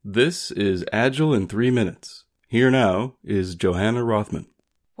This is Agile in 3 Minutes. Here now is Johanna Rothman.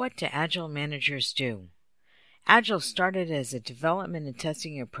 What do Agile managers do? Agile started as a development and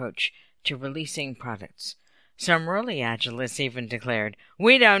testing approach to releasing products. Some early Agilists even declared,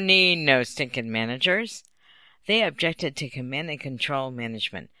 "We don't need no stinking managers." They objected to command and control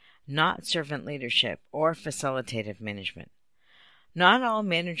management, not servant leadership or facilitative management. Not all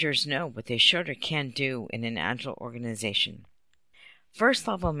managers know what they should or can do in an Agile organization.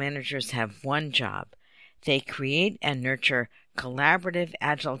 First-level managers have one job. They create and nurture collaborative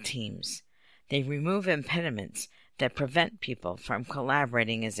Agile teams. They remove impediments that prevent people from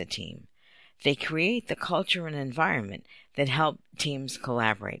collaborating as a team. They create the culture and environment that help teams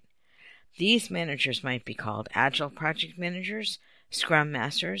collaborate. These managers might be called Agile project managers, Scrum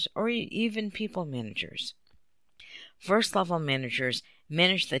masters, or even people managers. First-level managers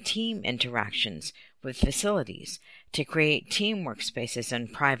manage the team interactions with facilities to create team workspaces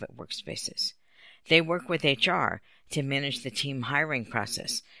and private workspaces. They work with HR to manage the team hiring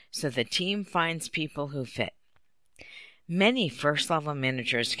process so the team finds people who fit. Many first-level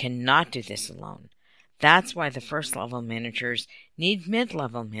managers cannot do this alone. That's why the first-level managers need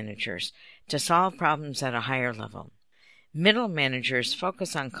mid-level managers to solve problems at a higher level. Middle managers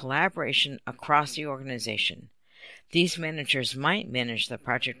focus on collaboration across the organization. These managers might manage the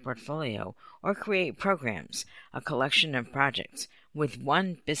project portfolio or create programs, a collection of projects, with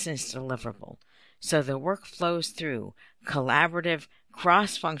one business deliverable, so the work flows through collaborative,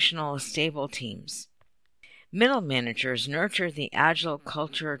 cross-functional, stable teams. Middle managers nurture the Agile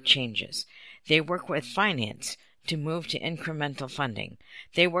culture changes. They work with finance to move to incremental funding.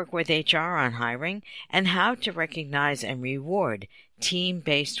 They work with HR on hiring and how to recognize and reward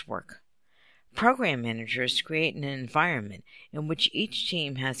team-based work. Program managers create an environment in which each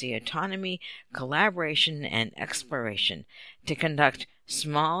team has the autonomy, collaboration, and exploration to conduct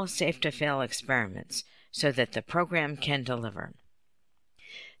small, safe-to-fail experiments so that the program can deliver.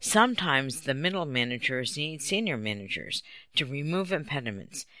 Sometimes the middle managers need senior managers to remove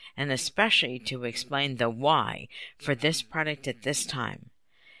impediments and especially to explain the why for this product at this time.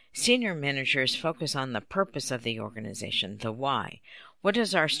 Senior managers focus on the purpose of the organization, the why. What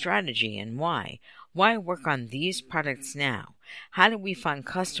is our strategy and why? Why work on these products now? How do we find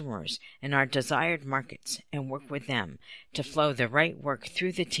customers in our desired markets and work with them to flow the right work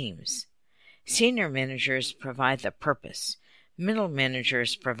through the teams? Senior managers provide the purpose. Middle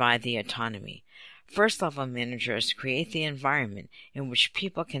managers provide the autonomy. First-level managers create the environment in which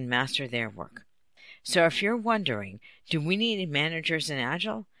people can master their work. So if you're wondering, do we need managers in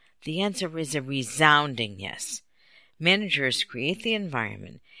Agile? The answer is a resounding yes. Managers create the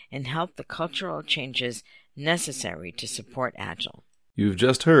environment and help the cultural changes necessary to support Agile. You've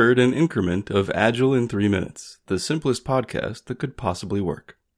just heard an increment of Agile in 3 Minutes, the simplest podcast that could possibly work.